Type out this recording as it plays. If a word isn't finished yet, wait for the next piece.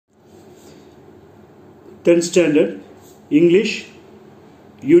10th Standard, English,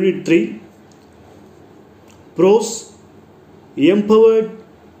 Unit 3, Prose, Empowered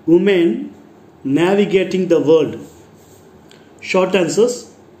Women Navigating the World. Short answers.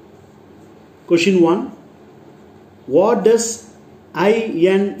 Question 1. What does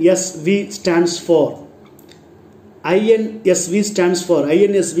INSV stands for? INSV stands for,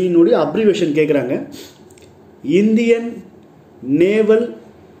 INSV நோடி abbreviation கேட்குறாங்க. Indian Naval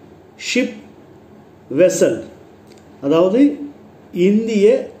Ship Vessel. அதாவது இந்திய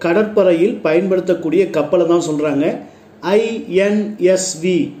கடற்படையில் பயன்படுத்தக்கூடிய கப்பலை தான் சொல்கிறாங்க. INSV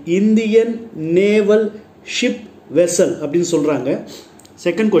Indian naval ship vessel அப்படின்னு சொல்கிறாங்க.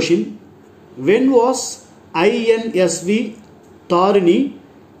 Second question. When was INSV Tharini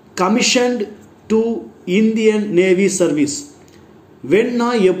commissioned to Indian Navy service? வென்னா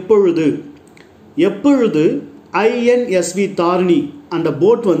எப்பொழுது, எப்பொழுது INSV தாரிணி அந்த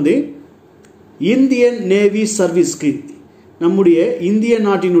போட் வந்து இந்தியன் நேவி சர்வீஸ்க்கு, நம்முடைய இந்திய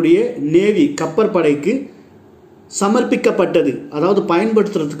நாட்டினுடைய நேவி கப்பற்படைக்கு சமர்ப்பிக்கப்பட்டது, அதாவது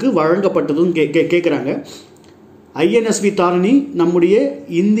பயன்படுத்துறதுக்கு வழங்கப்பட்டதுன்னு கேட்குறாங்க. INSV தாரிணி நம்முடைய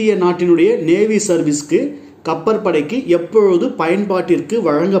இந்திய நாட்டினுடைய நேவி சர்வீஸ்க்கு கப்பற்படைக்கு எப்பொழுது பயன்பாட்டிற்கு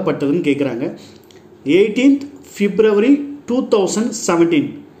வழங்கப்பட்டதுன்னு கேட்குறாங்க. 18th February 2017,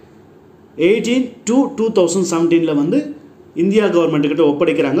 18 to 2017 வந்து இந்தியா கவர்மெண்ட்டுக்கிட்ட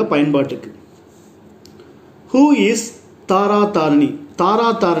ஒப்படைக்கிறாங்க பயன்பாட்டுக்கு. Who is தாரா தாரிணி? தாரா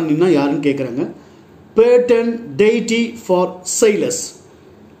தாரிணின்னா யாருன்னு கேட்குறாங்க. Patron deity for sailors.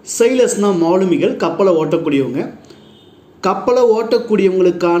 sailors மாலுமிகள், கப்பலை ஓட்டக்கூடியவங்க. கப்பலை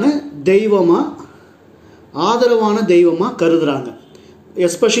ஓட்டக்கூடியவங்களுக்கான தெய்வமாக, ஆதரவான தெய்வமாக கருதுகிறாங்க.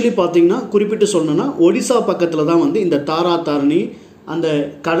 எஸ்பெஷலி பார்த்திங்கன்னா குறிப்பிட்டு சொல்லணும்னா ஒடிசா பக்கத்தில் தான் வந்து இந்த தாரா தாரிணி அந்த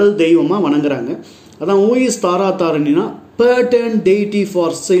கடல் தெய்வமாக வணங்குறாங்க. அதான் who is Tara தாரிணினா patron deity for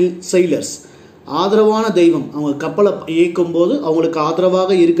sailors, ஆதரவான தெய்வம். அவங்க கப்பலை இயக்கும் போது அவங்களுக்கு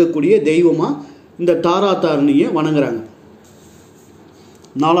ஆதரவாக இருக்கக்கூடிய தெய்வமாக இந்த தாரா தாரிணியை வணங்குறாங்க.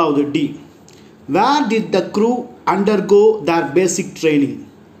 நாலாவது D. Where did the crew undergo their basic training?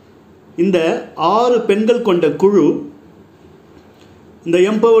 இந்த 6 பெண்கள் கொண்ட குழு இந்த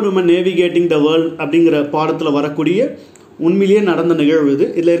empowered woman navigating the world அப்படிங்கிற பாடத்தில் வரக்கூடிய உண்மையிலேயே நடந்த நிகழ்வு இது.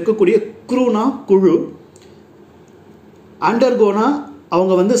 இதில் இருக்கக்கூடிய க்ரூனா குழு, அண்டர்கோனா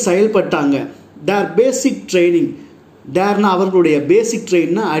அவங்க வந்து செயல்பட்டாங்க. தேர் பேசிக் ட்ரைனிங், தேர்னா அவர்களுடைய பேசிக்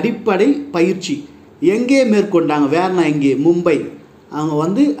ட்ரெயின்னா அடிப்படை பயிற்சி எங்கே மேற்கொண்டாங்க? வேர்னா எங்கே? மும்பை. அவங்க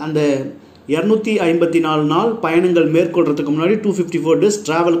வந்து அந்த 254 நாள் பயணங்கள் மேற்கொள்கிறதுக்கு முன்னாடி 254 days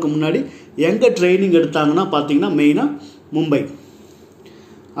ட்ராவலுக்கு முன்னாடி எங்கே ட்ரைனிங் எடுத்தாங்கன்னா பார்த்தீங்கன்னா மெயினாக மும்பை.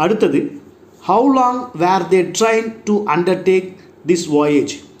 அடுத்தது how long were they trained to undertake this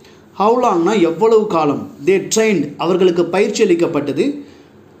voyage? how longனா எவ்வளவு காலம், they trained அவர்களுக்கு பயிற்சி அளிக்கப்பட்டது,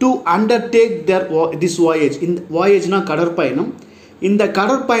 to undertake this voyage, இந்த voyageனா கடற்பயணம், இந்த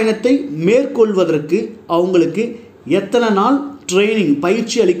கடற்பயணத்தை மேற்கொள்வதற்கு அவங்களுக்கு எத்தனை நாள் ட்ரைனிங்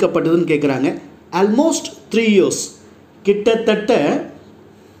பயிற்சி அளிக்கப்பட்டதுன்னு கேட்குறாங்க. ஆல்மோஸ்ட் 3 years, கிட்டத்தட்ட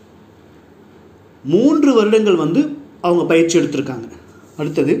 3 வருடங்கள் வந்து அவங்க பயிற்சி எடுத்திருக்காங்க.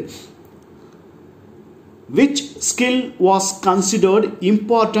 அடுத்தது which skill was considered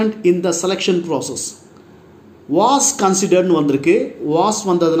important in the selection process? was considered வந்திருக்கு. was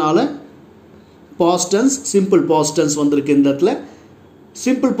வந்ததுனால past tense, simple past tense வந்திருக்கு. இந்த இடத்துல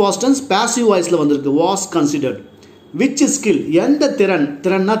simple past tense passive voiceல வந்திருக்கு. was considered. which skill, எந்த திறன்,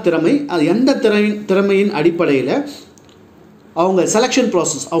 திறன்னா திறமை, அது எந்த திறமையின் அடிப்படையில் அவங்க செலெக்ஷன்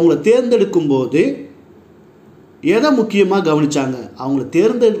ப்ராசஸ் அவங்கள தேர்ந்தெடுக்கும் போது எதை முக்கியமாக கவனிச்சாங்க? அவங்கள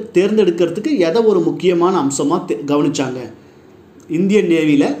தேர்ந்தெடுக்கிறதுக்கு எதை ஒரு முக்கியமான அம்சமாக கவனிச்சாங்க? இந்தியன்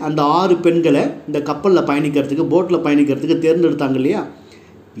நேவியில் அந்த 6 பெண்களை இந்த கப்பலில் பயணிக்கிறதுக்கு, போட்டில் பயணிக்கிறதுக்கு தேர்ந்தெடுத்தாங்க இல்லையா?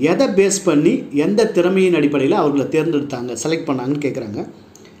 எதை பேஸ் பண்ணி எந்த திறமையின் அடிப்படையில் அவர்களை தேர்ந்தெடுத்தாங்க, செலக்ட் பண்ணாங்கன்னு கேட்குறாங்க.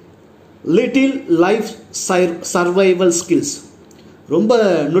 லிட்டில் லைஃப் சர்வைவல் ஸ்கில்ஸ், ரொம்ப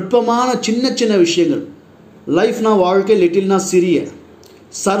நுட்பமான சின்ன சின்ன விஷயங்கள். லைஃப்னா வாழ்க்கை, லிட்டில்னா சிறிய,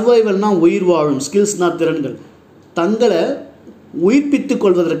 சர்வைவல்னா உயிர் வாழும், ஸ்கில்ஸ்னா திறன்கள். தங்களை உயிர்ப்பித்துக்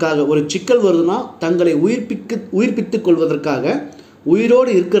கொள்வதற்காக, ஒரு சிக்கல் வருதுன்னா தங்களை உயிர்ப்பித்துக் கொள்வதற்காக,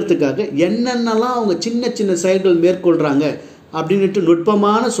 உயிரோடு இருக்கிறதுக்காக என்னென்னலாம் அவங்க சின்ன சின்ன செயல்கள் மேற்கொள்கிறாங்க அப்படின்ட்டு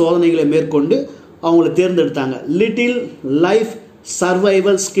நுட்பமான சோதனைகளை மேற்கொண்டு அவங்கள தேர்ந்தெடுத்தாங்க. லிட்டில் லைஃப்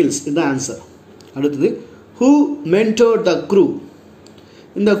சர்வைவல் ஸ்கில்ஸ், இதுதான் ஆன்சர். அடுத்தது ஹூ மென்டோர்ட் த க்ரூ?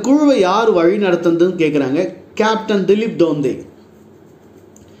 இந்த குழுவை யார் வழி நடத்துனதுன்னு கேட்குறாங்க. கேப்டன் திலீப் தோந்தே.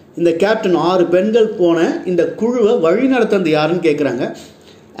 இந்த கேப்டன் 6 பெண்கள் போன இந்த குழுவை வழி நடத்துனது யாருன்னு கேட்குறாங்க.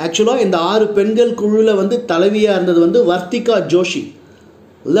 ஆக்சுவலாக இந்த 6 பெண்கள் குழுவில் வந்து தலைவியாக இருந்தது வந்து வர்த்திகா ஜோஷி,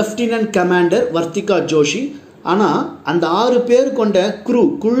 லெஃப்டினன்ட் கமாண்டர் வர்த்திகா ஜோஷி. ஆனால் அந்த 6 பேர் கொண்ட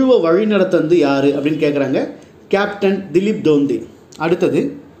குழுவை வழிநடத்தது யார் அப்படின்னு கேட்குறாங்க. கேப்டன் திலீப் தோந்தி. அடுத்தது,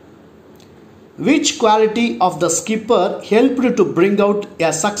 which quality of the skipper helped to bring out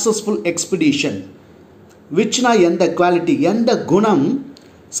a successful expedition? whichனா எந்த குவாலிட்டி, எந்த குணம்,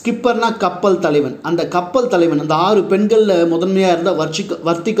 ஸ்கிப்பர்னா கப்பல் தலைவன், அந்த கப்பல் தலைவன் அந்த 6 பெண்களில் முதன்மையாக இருந்த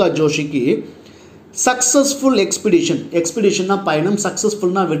வர்த்திகா ஜோஷிக்கு சக்ஸஸ்ஃபுல் எக்ஸ்பிடிஷன்னா பயணம்,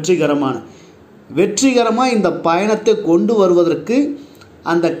 சக்ஸஸ்ஃபுல்னா வெற்றிகரமாக இந்த பயணத்தை கொண்டு வருவதற்கு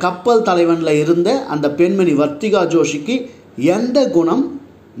அந்த கப்பல் தலைவனில் இருந்த அந்த பெண்மணி வர்த்திகா ஜோஷிக்கு எந்த குணம்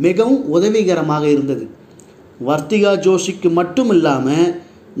மிகவும் உதவிகரமாக இருந்தது? வர்த்திகா ஜோஷிக்கு மட்டும் இல்லாமல்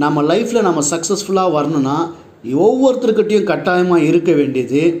நம்ம லைஃப்பில் நம்ம சக்ஸஸ்ஃபுல்லாக வரணும்னா ஒவ்வொருத்தருக்கிட்டையும் கட்டாயமாக இருக்க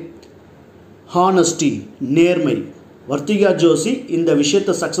வேண்டியது ஹானஸ்டி, நேர்மை. வர்த்திகா ஜோஷி இந்த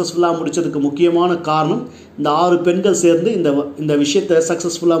விஷயத்தை சக்ஸஸ்ஃபுல்லாக முடித்ததுக்கு முக்கியமான காரணம், இந்த 6 பெண்கள் சேர்ந்து இந்த விஷயத்தை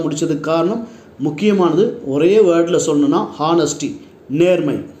சக்ஸஸ்ஃபுல்லாக முடித்ததுக்கு காரணம் முக்கியமானது ஒரே வேர்டில் சொல்லணும்னா ஹானஸ்டி,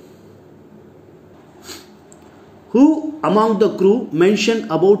 நேர்மை. Who among the crew mentioned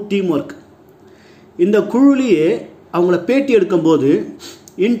about teamwork? இந்த குழுவிலேயே அவங்கள பேட்டி எடுக்கும்போது,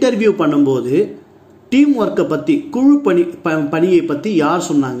 இன்டர்வியூ பண்ணும்போது டீம் ஒர்க்கை பற்றி, குழு பணியை பற்றி யார்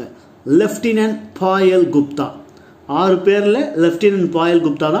சொன்னாங்க? லெஃப்டினன்ட் பாயல் குப்தா. 6 பேரில் லெஃப்டினன்ட் பாயல்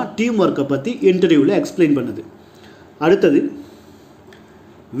குப்தா தான் டீம் ஒர்க்கை பற்றி இன்டர்வியூவில் எக்ஸ்பிளைன் பண்ணுது. அடுத்தது,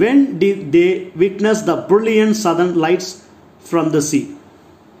 when did they witness the brilliant southern lights from the sea?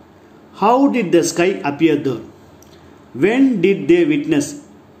 How did the sky appear there? when did they witness,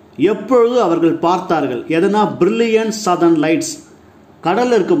 எப்பொழுது அவர்கள் பார்த்தார்கள்? எதனா brilliant southern lights,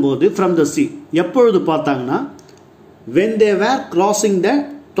 கடலில் இருக்கும்போது, from the sea, எப்பொழுது பார்த்தாங்கன்னா when they were crossing the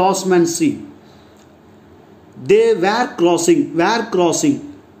Tasman Sea. they were crossing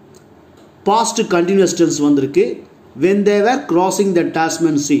past continuous tense வந்திருக்கு. when they were crossing the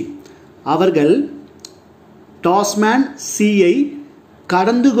Tasman Sea, அவர்கள் டாஸ்மேன் சீயை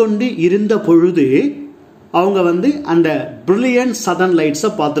கடந்து கொண்டு இருந்த பொழுது அவங்க அந்த பிரில்லியன்ட் சதர்ன் லைட்ஸை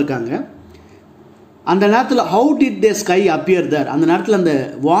பார்த்துருக்காங்க. அந்த நேரத்தில் how did the sky appear there, அந்த நேரத்தில் அந்த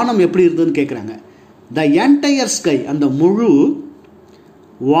வானம் எப்படி இருந்ததுன்னு கேட்குறாங்க. the entire sky, அந்த முழு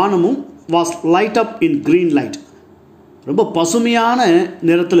வானமும் was light up in green light, ரொம்ப பசுமையான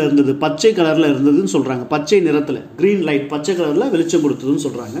நிறத்தில் இருந்தது, பச்சை கலரில் இருந்ததுன்னு சொல்கிறாங்க. பச்சை நிறத்தில், க்ரீன் லைட், பச்சை கலரில் வெளிச்சம் கொடுத்ததுன்னு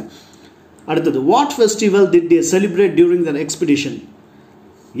சொல்கிறாங்க. அடுத்தது, what festival did they celebrate during Dhar expedition?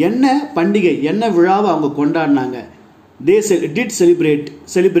 என்ன பண்டிகை, என்ன விழாவை அவங்க கொண்டாடினாங்க? தே டிட்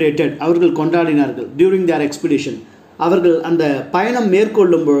செலிப்ரேட்டட், அவர்கள் கொண்டாடினார்கள். டியூரிங் தேர் எக்ஸ்பிடிஷன், அவர்கள் அந்த பயணம்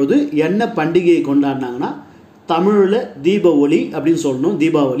மேற்கொள்ளும் பொழுது என்ன பண்டிகையை கொண்டாடினாங்கன்னா, தமிழில் தீப ஒளி அப்படின்னு சொல்லணும்,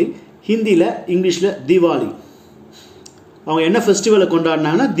 தீபாவளி. ஹிந்தியில், இங்கிலீஷில் தீபாவளி. அவங்க என்ன ஃபெஸ்டிவலை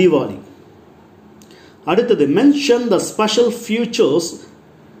கொண்டாடினாங்கன்னா தீபாவளி. அடுத்தது, mention the special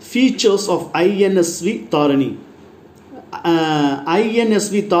features of INSV Dharani.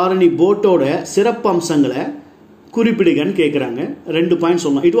 INSV Dharani போட்டோட சிறப்பம்சங்களை குறிப்பிடுங்கன்னு கேட்குறாங்க. 2 பாயிண்ட்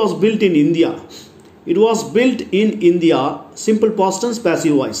சொல்லலாம். It was built in India, simple past tense,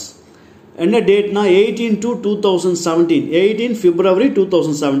 passive voice. என்ன டேட்னா 18/2/2017, 18 February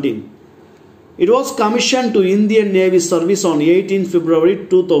 2017. It was commissioned to Indian Navy service on 18 February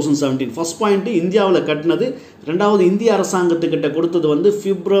 2017. First point இந்தியாவில் கட்டினது, ரெண்டாவது இந்திய அரசாங்கத்துக்கிட்ட கொடுத்தது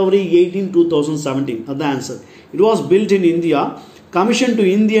February 18, 2017. அதுதான் answer. It was built in India, commission to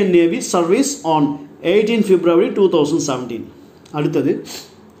Indian navy service on 18 February 2017. அடுத்தது,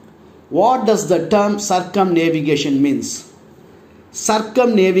 what does the term Sargam navigation means?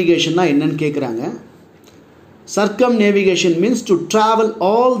 சர்க்கம் நேவிகேஷன்னா என்னன்னு கேட்குறாங்க. சர்க்கம் navigation means to travel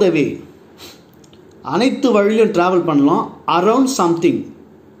all the வே, அனைத்து வழியிலும் ட்ராவல் பண்ணலாம். அரவுண்ட்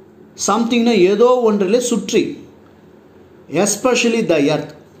சம்திங்னா ஏதோ ஒன்றிலே சுற்றி. எஸ்பெஷலி த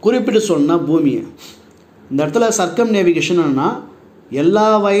எர்த், குறிப்பிட்டு சொன்னால் பூமியை. இந்த இடத்துல சர்க்கம் நேவிகேஷன்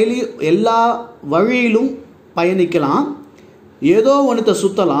எல்லா வழியிலும் பயணிக்கலாம், ஏதோ ஒன்றத்தை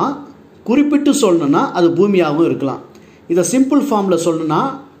சுற்றலாம். குறிப்பிட்டு சொல்லணுன்னா அது பூமியாகவும் இருக்கலாம். இதை சிம்பிள் ஃபார்மில் சொல்லணுன்னா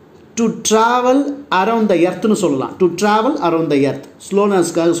டு ட்ராவல் அரவுண்ட் த எர்த்னு சொல்லலாம். To travel around the earth,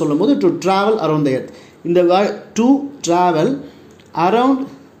 ஸ்லோனஸ்க்காக சொல்லும் போது to travel around the earth. இந்த டு ட்ராவல் அரவுண்ட்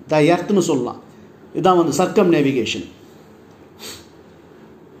த எர்த்னு சொல்லலாம். இதுதான் சர்க்கம் navigation.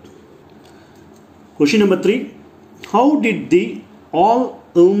 Question number 3, how did the all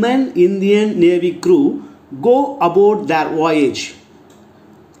women Indian Navy crew go about their voyage?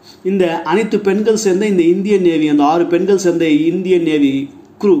 இந்த அனைத்து பெண்கள் சேர்ந்த இந்த இந்தியன் நேவி, அந்த 6 பெண்கள் சேர்ந்த இந்தியன் நேவி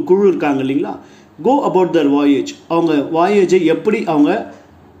குழு இருக்காங்க இல்லைங்களா, கோ அபவுட் தர் வாயேஜ், அவங்க வாயேஜை எப்படி அவங்க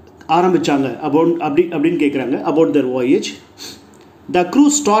ஆரம்பித்தாங்க அப்படின்னு கேட்குறாங்க. About Dhar voyage, the crew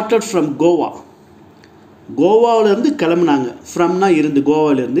started from கோவாவிலேருந்து கிளம்புனாங்க. ஃப்ரம்னா இருந்து,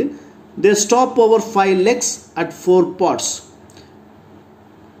 கோவாவிலேருந்து. They stop over 5 legs at 4 ports.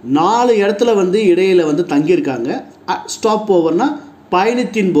 4 இடத்துல வந்து இடையில வந்து தங்கி இருக்காங்க. ஸ்டாப் ஓவர்னா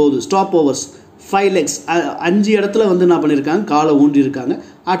பயணத்தின் போது ஸ்டாப் ஓவர்ஸ் 5 legs 5 இடத்துல வந்து என்ன பண்ணிருக்காங்க காலை ஊன்றி இருக்காங்க.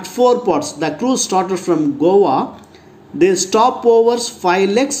 At 4 ports the crew started from Goa. They stop overs 5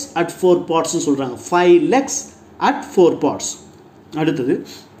 legs at 4 ports னு சொல்றாங்க. 5 legs at 4 ports. அடுத்தது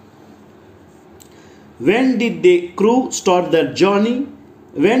when did the crew start their journey?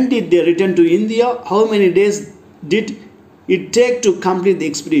 When did they return to India? How many days did it take to complete the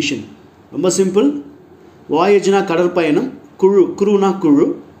expedition? ரொம்ப simple. வாயேஜ்னா கடற்பயணம், குரூனா குழு.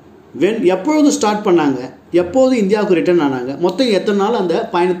 when எப்பொழுது start பண்ணாங்க, எப்போது இந்தியாவுக்கு return ஆனாங்க, மொத்தம் எத்தனை நாள் அந்த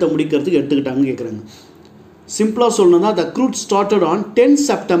பயணத்தை முடிக்கிறதுக்கு எடுத்துக்கிட்டாங்கன்னு கேட்குறாங்க. சிம்பிளாக சொல்லணும்னா the crew started on 10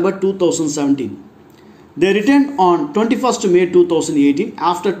 September 2017. They returned on 21st May 2018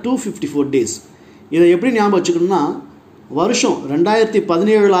 after 254 days. இதை எப்படி ஞாபகம் வச்சுக்கணும்னா வருஷம்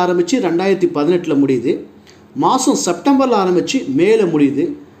 2017 ஆரம்பித்து 2018 முடியுது, மாதம் செப்டம்பரில் ஆரம்பித்து மேல முடியுது,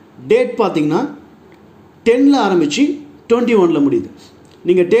 டேட் பார்த்திங்கன்னா 10 ஆரம்பித்து 21 முடியுது.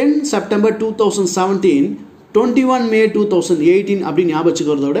 நீங்கள் 10 September 2017 21 May 2018 அப்படின்னு ஞாபகம்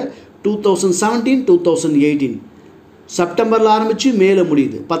வச்சுக்கிறத விட 2017 2018 செப்டம்பரில் ஆரம்பித்து மேலே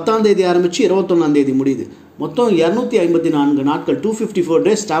முடியுது, 10ஆம் தேதி ஆரம்பித்து 21ஆம் தேதி முடியுது, மொத்தம் 254 நாட்கள் 254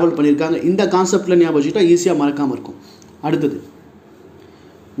 டேஸ் ட்ராவல் பண்ணியிருக்காங்க. இந்த கான்செப்டில் ஞாபகம் வச்சுக்கிட்டா ஈஸியாக மறக்காமல் இருக்கும். அடுத்தது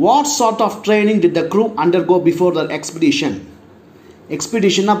what sort of training did the crew undergo before the expedition?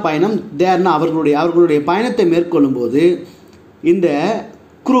 எக்ஸ்பிடிஷன்னா பயணம், தேர்னா அவர்களுடைய பயணத்தை மேற்கொள்ளும் போது இந்த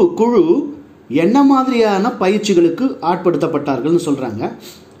குழு என்ன மாதிரியான பயிற்சிகளுக்கு ஆட்படுத்தப்பட்டார்கள்னு சொல்கிறாங்க.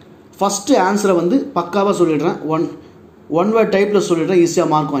 ஃபஸ்ட்டு ஆன்சரை வந்து பக்காவாக சொல்லிடுறேன், ஒன் வேர்ட் டைப்பில் சொல்லிடுறேன்,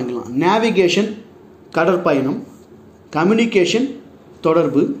 ஈஸியாக மார்க் வாங்கிக்கலாம். நேவிகேஷன் கடற்பயணம், கம்யூனிகேஷன்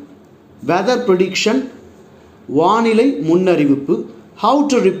தொடர்பு, வெதர் ப்ரெடிக்ஷன் வானிலை முன்னறிவிப்பு, ஹவு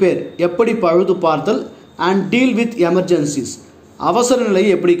டு ரிப்பேர் எப்படி பழுது பார்த்தல், அண்ட் டீல் வித் எமர்ஜென்சிஸ் அவசர நிலையை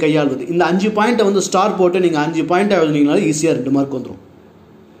எப்படி கையாள்வது. இந்த 5 பாயிண்ட்டை வந்து ஸ்டார் போட்டு நீங்கள் 5 பாயிண்ட்டை எழுதுனீங்கனாலும் ஈஸியாக 2 மார்க் வந்துடும்.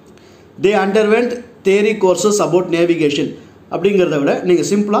 தே underwent theory courses about navigation அப்படிங்கிறத விட நீங்கள்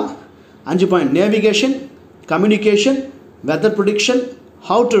சிம்பிளாக 5 point navigation, communication, weather prediction,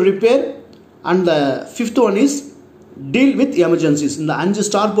 how to repair and the 5th one is deal with emergencies. இந்த 5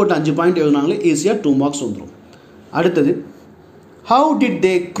 ஸ்டார் போட்டு 5 பாயிண்ட் எழுதினாங்களே ஈஸியாக 2 மார்க்ஸ் வந்துடும். அடுத்தது how did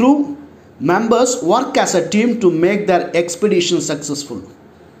they crew members work as a team to make their expedition successful?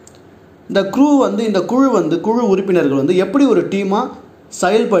 இந்த குழு உறுப்பினர்கள் வந்து எப்படி ஒரு டீமாக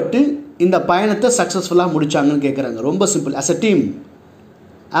செயல்பட்டு இந்த பயணத்தை சக்ஸஸ்ஃபுல்லாக முடித்தாங்கன்னு கேட்குறாங்க. ரொம்ப சிம்பிள். ஆஸ் அ டீம்,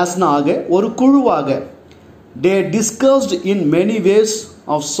 ஆஸ்னாக ஒரு குழுவாக, they discussed in many ways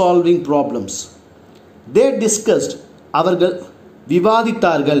of solving problems. They discussed அவர்கள்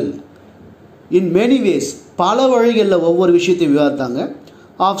விவாதித்தார்கள், in many ways பல வழிகளில் ஒவ்வொரு விஷயத்தையும் விவாதித்தாங்க,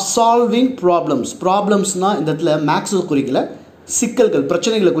 of solving problems. ப்ராப்ளம்ஸ்னால் இந்த இடத்துல மேக்ஸை குறிக்கல, சிக்கல்கள்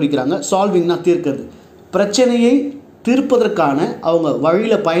பிரச்சனைகளை குறிக்கிறாங்க. சால்விங்னா தீர்க்கிறது. பிரச்சனையை தீர்ப்பதற்கான அவங்க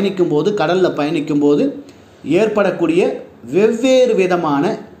வழியில் பயணிக்கும்போது, கடலில் பயணிக்கும்போது ஏற்படக்கூடிய வெவ்வேறு விதமான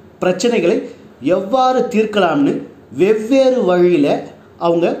பிரச்சனைகளை எவ்வாறு தீர்க்கலாம்னு வெவ்வேறு வழியில்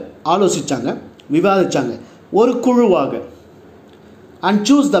அவங்க ஆலோசித்தாங்க, விவாதித்தாங்க ஒரு குழுவாக. And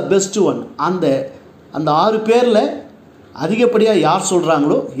choose the best one. அந்த 6 பேரில் அதிகப்படியாக யார்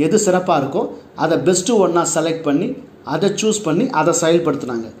சொல்கிறாங்களோ எது சிறப்பாக இருக்கோ அதை பெஸ்ட்டு ஒன்னாக செலக்ட் பண்ணி அதை சூஸ் பண்ணி அதை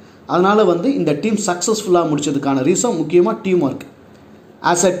செயல்படுத்தினாங்க. அதனால் வந்து இந்த டீம் சக்ஸஸ்ஃபுல்லாக முடித்ததுக்கான ரீசன் முக்கியமாக team work.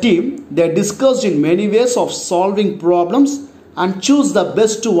 As a team they discussed in many ways of solving problems and choose the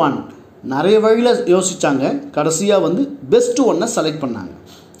best one. நிறைய வழியில் யோசித்தாங்க, கடைசியாக வந்து பெஸ்ட்டு ஒன்னை செலக்ட் பண்ணாங்க.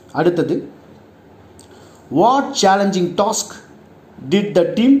 அடுத்தது what challenging task did the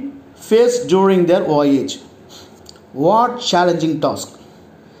team face during there voyage? What challenging task?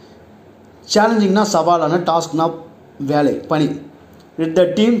 சேலஞ்சிங்னா சவாலான, டாஸ்க்னா வேலை பணி. டிட் த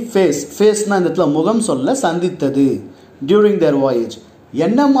டீம் ஃபேஸ்னால் இந்த இடத்துல முகம் சொல்ல சந்தித்தது. டியூரிங் தேர் வாயேஜ்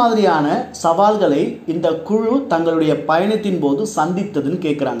என்ன மாதிரியான சவால்களை இந்த குழு தங்களுடைய பயணத்தின் போது சந்தித்ததுன்னு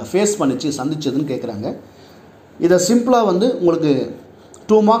கேட்குறாங்க. ஃபேஸ் பண்ணிச்சு சந்தித்ததுன்னு கேட்குறாங்க. இதை சிம்பிளாக வந்து உங்களுக்கு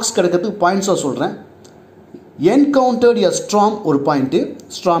 2 மார்க்ஸ் கிடைக்கிறதுக்கு பாயிண்ட்ஸாக சொல்கிறேன். என்கவுண்டர்ட் எ ஸ்ட்ராம் ஒரு பாயிண்ட்டு,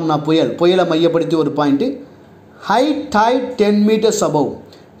 ஸ்ட்ராம்னா புயலை மையப்படுத்தி ஒரு point. High tight 10 meters above,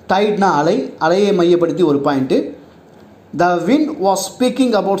 டைட்னா அலையை மையப்படுத்தி ஒரு point. The wind was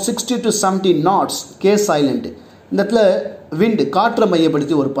speaking about 60 to 70 knots, case silent. இந்த இடத்துல விண்டு காற்றை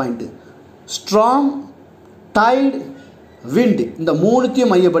மையப்படுத்தி ஒரு பாயிண்ட்டு. ஸ்ட்ராங், டைட், விண்ட் இந்த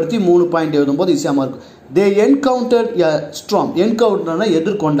 3த்தையும் மையப்படுத்தி 3 பாயிண்ட் எழுதும்போது ஈஸியாக இருக்கும். தே என்கவுண்டர் எ ஸ்ட்ராங். என்கவுண்டர்னா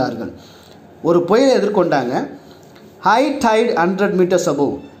எதிர்கொண்டார்கள், ஒரு புயலை எதிர்கொண்டாங்க. ஹை டைட் 100 meters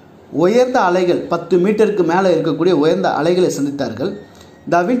above, உயர்ந்த அலைகள் 10 மீட்டருக்கு மேலே இருக்கக்கூடிய உயர்ந்த அலைகளை சந்தித்தார்கள்.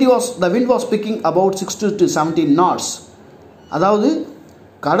 the wind was picking about 60 to 70 knots. அதாவது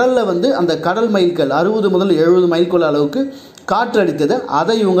கடலில் வந்து அந்த கடல் மைல்கள் 60 முதல் 70 மைல்கள் அளவுக்கு காற்று அடித்தது.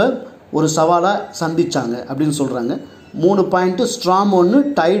 அதை இவங்க ஒரு சவாலாக சந்திச்சாங்க அப்படின்னு சொல்கிறாங்க. 3 பாயிண்ட்டு, ஸ்ட்ராம் 1,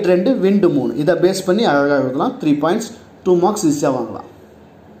 டைட் 2, விண்டு 3. இதை பேஸ் பண்ணி அழகாக எழுதலாம். 3 பாயிண்ட்ஸ், 2 மார்க்ஸ் ஈஸியாக வாங்கலாம்.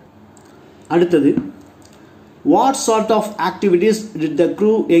 அடுத்தது, what sort of activities did the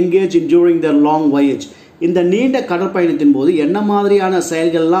crew engage in during their long voyage? இந்த நீண்ட கடற்பயணத்தின் போது என்ன மாதிரியான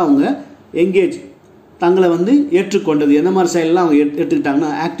செயல்கள்லாம் அவங்க எங்கேஜ் தங்களை வந்து ஏற்றுக்கொண்டது, என்ன மாதிரி செயல்லாம் அவங்க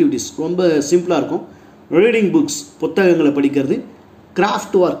எடுத்துக்கிட்டாங்கன்னா ஆக்டிவிட்டீஸ் ரொம்ப சிம்பிளாக இருக்கும். ரீடிங் புக்ஸ், புத்தகங்களை படிக்கிறது.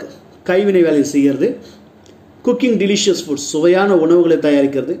 கிராஃப்ட் ஒர்க், கைவினை வேலை செய்கிறது. குக்கிங் டெலிஷியஸ் ஃபுட்ஸ், சுவையான உணவுகளை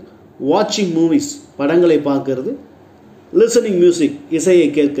தயாரிக்கிறது. வாட்சிங் மூவிஸ், படங்களை பார்க்கறது. லிசனிங் மியூசிக், இசையை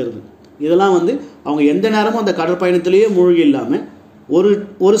கேட்கறது. இதெல்லாம் வந்து அவங்க எந்த நேரமும் அந்த கடற்பயணத்திலேயே மூழ்கி இல்லாமல்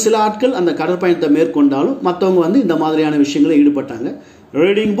ஒரு சில ஆட்கள் அந்த கடற்பயணத்தை மேற்கொண்டாலும் மற்றவங்க வந்து இந்த மாதிரியான விஷயங்களை ஈடுபட்டாங்க.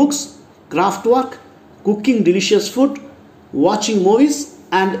 Reading books, craft work, cooking delicious food, வாட்சிங் மூவிஸ்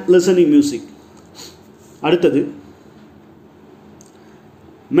அண்ட் லிசனிங் மியூசிக். அடுத்தது,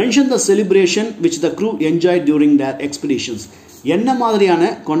 mention the celebration which the crew enjoy during தேர் எக்ஸ்பிடிஷன்ஸ். என்ன மாதிரியான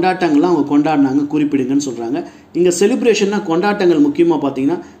கொண்டாட்டங்கள்லாம் அவங்க கொண்டாடினாங்க குறிப்பிடுங்கன்னு சொல்கிறாங்க. இங்கே செலிப்ரேஷன்னா கொண்டாட்டங்கள் முக்கியமாக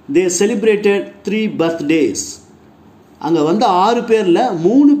பார்த்தீங்கன்னா தே செலிப்ரேட்டட் 3 பர்த்டேஸ். அங்கே வந்து 6 பேரில்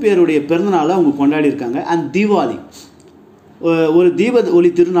 3 பேருடைய பிறந்தநாளை அவங்க கொண்டாடியிருக்காங்க. அண்ட் தீபாவளி, ஒரு தீப ஒளி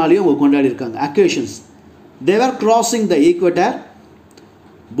திருநாளையும் அவங்க கொண்டாடியிருக்காங்க. அக்கேஷன்ஸ், தேவர் கிராசிங் த ஈக்வட்டர்,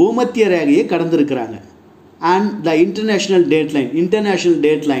 பூமத்திய ரேகையை கடந்திருக்கிறாங்க. அண்ட் த இன்டர்நேஷ்னல்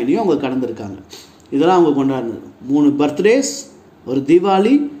டேட் லைனையும் அவங்க கடந்திருக்காங்க. இதெல்லாம் அவங்க கொண்டாடினது. 3 பர்த்டேஸ், ஒரு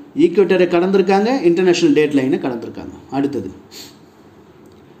தீபாவளி, ஈக்வட்டரை கடந்திருக்காங்க, இன்டர்நேஷ்னல் டேட் லைனை கடந்திருக்காங்க. அடுத்தது,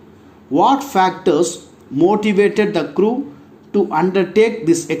 what factors motivated the crew to undertake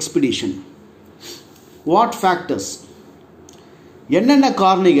this expedition? What factors? என்னென்ன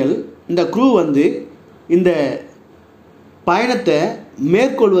காரணிகள் இந்த க்ரூ வந்து இந்த பயணத்தை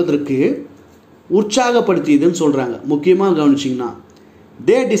மேற்கொள்வதற்கு உற்சாகப்படுத்தியதுன்னு சொல்கிறாங்க. முக்கியமாக கவனிச்சிங்கன்னா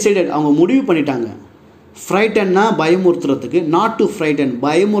தே டிசைடட், அவங்க முடிவு பண்ணிட்டாங்க. ஃப்ரைட்டன்னா பயமுறுத்துறதுக்கு, நாட் டு ஃப்ரைட்டன்,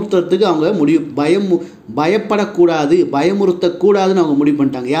 பயமுறுத்துறதுக்கு அவங்க பயப்படக்கூடாது, பயமுறுத்தக்கூடாதுன்னு அவங்க முடிவு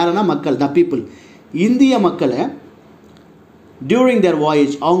பண்ணிட்டாங்க. யாருன்னா மக்கள், த பீப்புள், இந்திய மக்களை டியூரிங் தேர்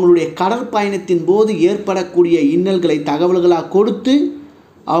வாயேஜ், அவங்களுடைய கடற்பயணத்தின் போது ஏற்படக்கூடிய இன்னல்களை தகவல்களாக கொடுத்து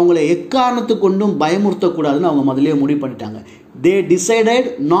அவங்கள எக்காரணத்து கொண்டும் பயமுறுத்தக்கூடாதுன்னு அவங்க முதலே முடிவு பண்ணிட்டாங்க. தே decided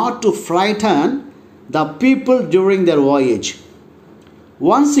not to frighten the people during there voyage.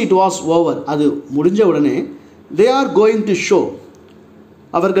 Once it was over, அது முடிஞ்ச உடனே they are going to show,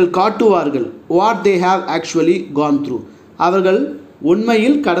 அவர்கள் காட்டுவார்கள். What they have actually gone through, அவர்கள்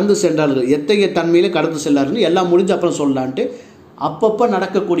உண்மையில் கடந்து சென்றார்கள், எத்தகைய தன்மையில் கடந்து சென்றார்கள் எல்லாம் முடிஞ்ச அப்புறம் சொல்லலான்ட்டு அப்பப்போ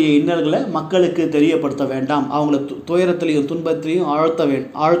நடக்கக்கூடிய இன்னல்களை மக்களுக்கு தெரியப்படுத்த வேண்டாம், அவங்கள துயரத்திலையும் துன்பத்திலையும்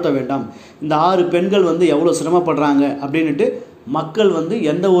ஆழ்த்த வேண்டாம். இந்த 6 பெண்கள் வந்து எவ்வளோ சிரமப்படுறாங்க அப்படின்ட்டு மக்கள் வந்து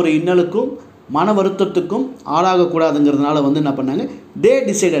எந்த ஒரு இன்னலுக்கும் மன வருத்தத்துக்கும் ஆளாகக்கூடாதுங்கிறதுனால வந்து என்ன பண்ணாங்க, தே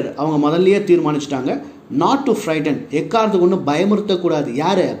டிசைடட், அவங்க முதல்லையே தீர்மானிச்சிட்டாங்க, நாட் டு ஃப்ரைட்டன், எக்காரணத்துக்கு ஒன்றும் பயமுறுத்தக்கூடாது.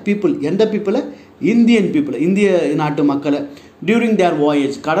 யார்? பீப்புள். எந்த பீப்புளை? இந்தியன் பீப்புளை, இந்திய நாட்டு மக்களை. டியூரிங் தேர்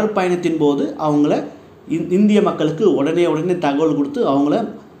வாயேஜ், கடற்பயணத்தின் போது அவங்கள இந்திய மக்களுக்கு உடனே தகவல் கொடுத்து அவங்கள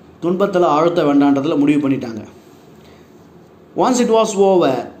துன்பத்தில் ஆழ்த்த வேண்டான்றதில் முடிவு பண்ணிட்டாங்க. Once it was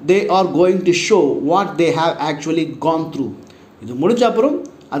over they are going to show what they have actually gone through. இது முடிஞ்ச அப்புறம்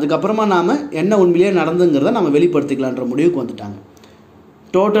அதுக்கப்புறமா நாம் என்ன உண்மையிலேயே நடந்துங்கிறத நம்ம வெளிப்படுத்திக்கலான்ற முடிவுக்கு வந்துட்டாங்க.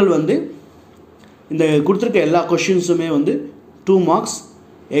 டோட்டல் வந்து இந்த கொடுத்துருக்க எல்லா கொஷின்ஸுமே வந்து 2 மார்க்ஸ்.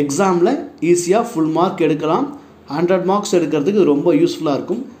 எக்ஸாமில் ஈஸியாக ஃபுல் மார்க் எடுக்கலாம். 100 மார்க்ஸ் எடுக்கிறதுக்கு ரொம்ப யூஸ்ஃபுல்லாக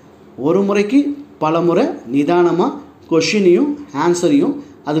இருக்கும். ஒரு முறைக்கு பல முறை நிதானமாக கொஷினையும் ஆன்சரையும்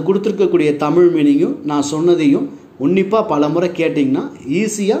அது கொடுத்துருக்கக்கூடிய தமிழ் மீனிங்கும் நான் சொன்னதையும் உன்னிப்பாக பல முறை கேட்டிங்கன்னா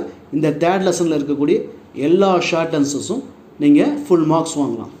ஈஸியாக இந்த 3rd லெசனில் இருக்கக்கூடிய எல்லா ஷார்ட் ஆன்சர்ஸும் நீங்கள் ஃபுல் மார்க்ஸ்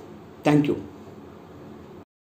வாங்கலாம். தேங்க்யூ.